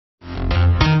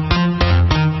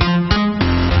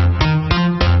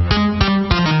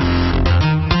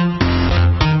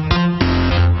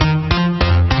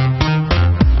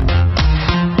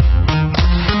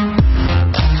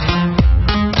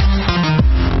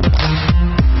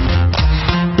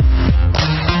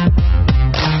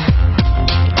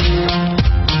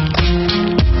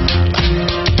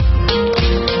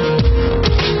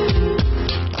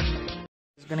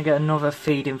another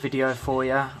feeding video for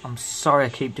you. I'm sorry I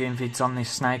keep doing vids on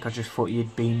this snake. I just thought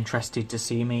you'd be interested to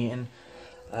see him eating.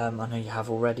 I know you have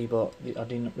already, but I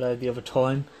didn't upload the other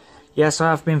time. Yes, I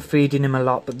have been feeding him a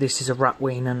lot, but this is a rat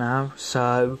weaner now,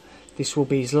 so this will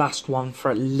be his last one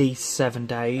for at least 7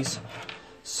 days.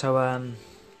 So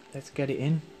let's get it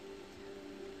in.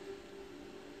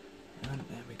 And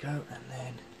there we go, and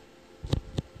then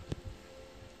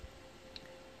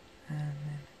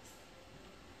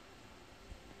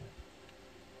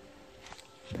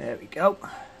there we go.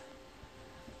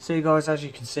 So you guys, as you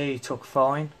can see, he took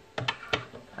fine.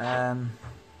 I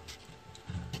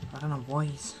don't know why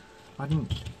I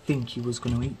didn't think he was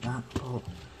going to eat that, but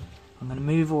I'm going to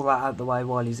move all that out of the way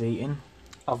while he's eating.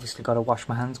 Obviously got to wash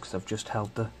my hands because I've just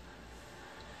held the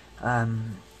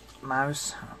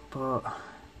mouse, but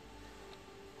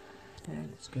yeah,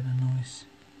 let's get a nice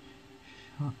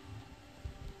shot.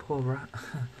 Poor rat.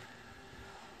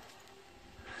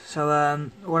 So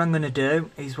what I'm going to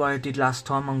do is what I did last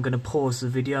time. I'm going to pause the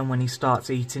video, and when he starts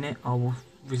eating it I will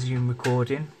resume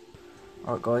recording.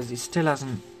 Alright guys, he still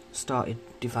hasn't started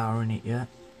devouring it yet.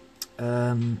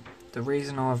 The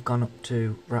reason I've gone up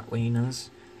to rat weaners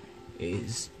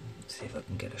is, let's see if I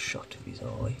can get a shot of his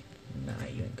eye. Nah,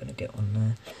 you ain't gonna get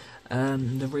one there.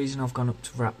 The reason I've gone up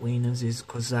to rat weaners is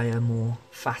because they are more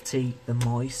fatty than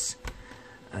mice.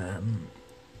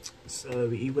 So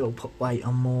he will put weight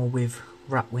on more with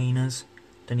rat weaners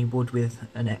than he would with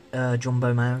a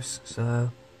jumbo mouse.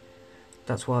 So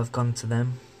that's why I've gone to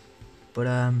them. But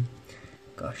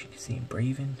gosh, you can see him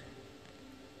breathing.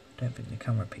 I don't think the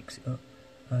camera picks it up.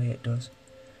 Oh yeah, it does.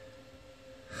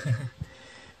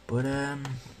 But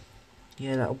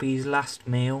yeah, that'll be his last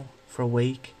meal for a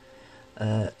week.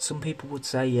 Some people would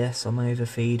say yes, I'm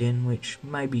overfeeding, which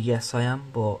maybe yes I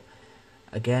am, but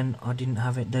again, they didn't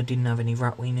have any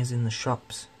rat weaners in the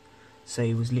shops, so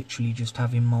he was literally just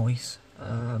having mice,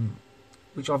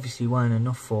 which obviously weren't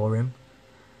enough for him.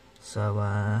 So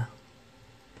I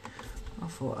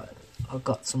thought I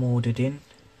got some ordered in.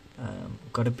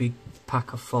 Got a big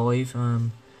pack of 5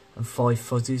 and 5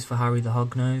 fuzzies for Harry the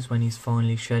Hognose when he's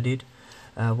finally shedded.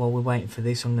 While we're waiting for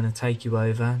this, I'm going to take you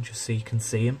over just so you can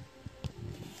see him.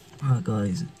 Alright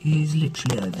guys, he's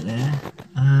literally over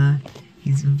there.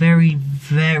 He's very,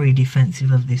 very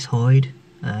defensive of this hide.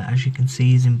 As you can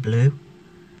see, he's in blue.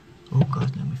 Oh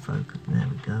god, let me focus. There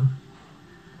we go.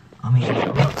 I mean,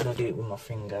 I'm not going to do it with my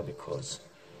finger because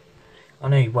I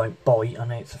know he won't bite. I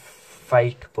know it's a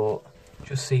fake, but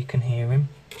just so you can hear him.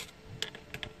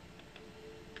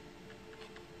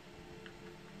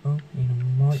 Oh, you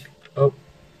might. Oh,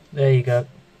 there you go.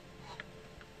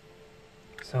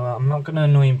 So I'm not going to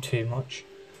annoy him too much,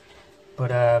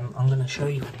 but I'm going to show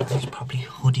you. He's probably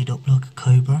hooded up like a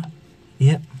cobra.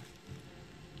 Yep,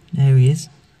 there he is.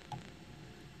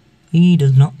 He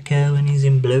does not care when he's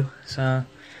in blue, so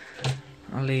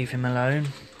I'll leave him alone.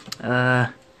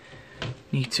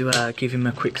 Need to give him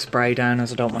a quick spray down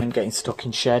as I don't want him getting stuck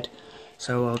in shed.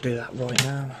 So I'll do that right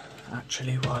now.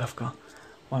 Actually, while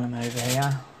I'm over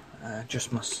here,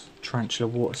 just my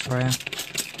tarantula water sprayer.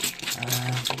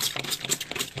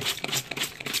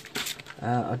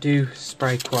 I do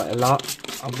spray quite a lot.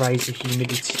 I'll raise the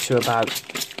humidity to about,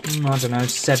 I don't know,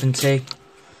 70.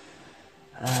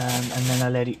 And then I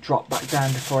let it drop back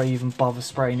down before I even bother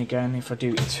spraying again. If I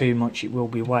do it too much, it will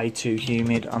be way too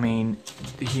humid. I mean,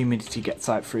 the humidity gets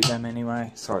out through them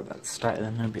anyway. Sorry about the state of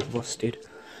them, they're a bit rusted.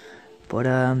 But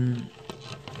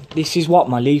this is what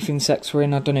my leaf insects were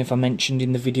in. I don't know if I mentioned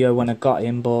in the video when I got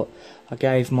him, but I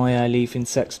gave my leaf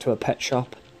insects to a pet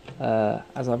shop.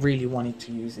 As I really wanted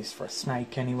to use this for a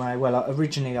snake anyway. Well,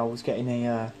 originally I was getting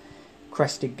a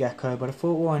crested gecko, but I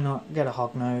thought, why not get a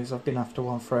hognose? I've been after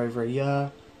one for over a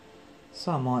year,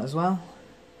 so I might as well.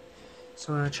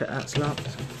 So check that's locked.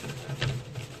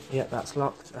 Yep, that's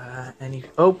locked.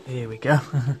 Oh, here we go.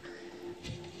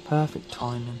 Perfect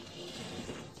timing.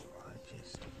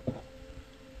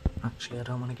 Actually, I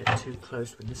don't want to get too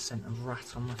close with the scent of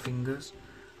rat on my fingers.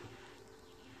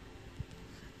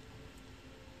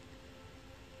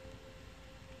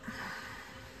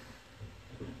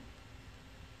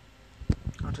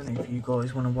 I don't know if you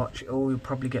guys want to watch it all. You'll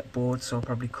probably get bored, so I'll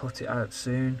probably cut it out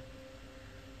soon.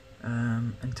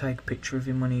 And take a picture of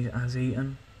him when he has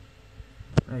eaten.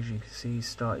 As you can see, he's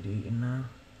started eating now.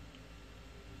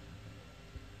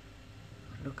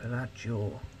 Look at that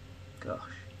jaw. Gosh.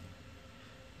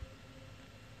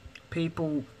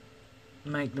 People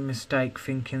make the mistake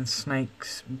thinking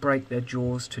snakes break their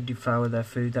jaws to devour their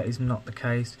food. That is not the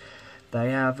case.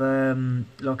 They have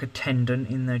like a tendon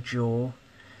in their jaw,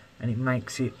 and it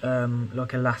makes it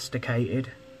like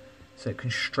elasticated, so it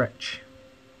can stretch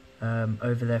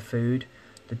over their food.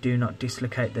 they do not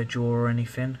dislocate their jaw or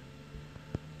anything.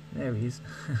 There he is.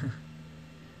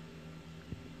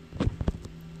 Let's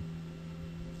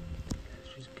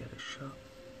just get a shot.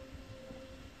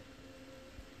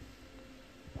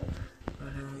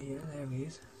 But yeah, there he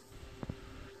is.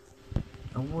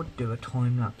 I would do a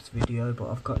time-lapse video, but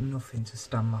I've got nothing to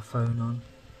stand my phone on.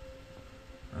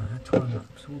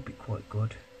 Time-lapse would be quite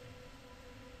good.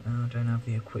 I don't have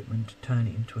the equipment to turn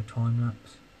it into a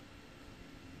time-lapse.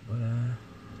 But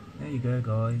there you go,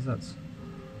 guys. That's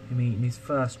him eating his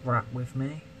first rat with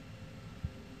me.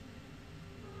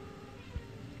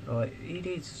 Like, it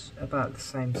is about the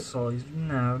same size.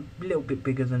 No, a little bit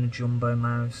bigger than a jumbo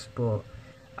mouse, but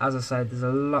as I said, there's a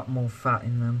lot more fat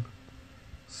in them.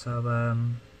 So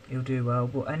he'll do well.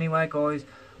 But anyway, guys,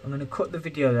 I'm going to cut the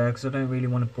video there because I don't really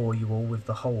want to bore you all with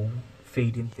the whole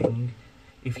feeding thing.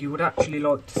 If you would actually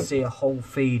like to see a whole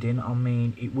feeding, I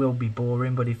mean, it will be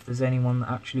boring, but if there's anyone that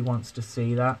actually wants to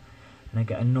see that, and I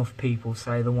get enough people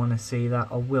say they want to see that,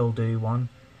 I will do one.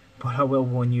 But I will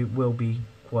warn you, it will be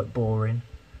quite boring.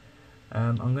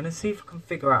 I'm going to see if I can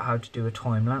figure out how to do a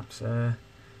time-lapse,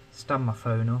 stand my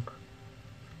phone up.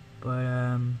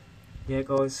 But yeah,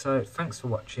 guys, so thanks for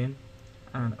watching,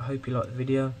 and I hope you liked the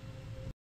video.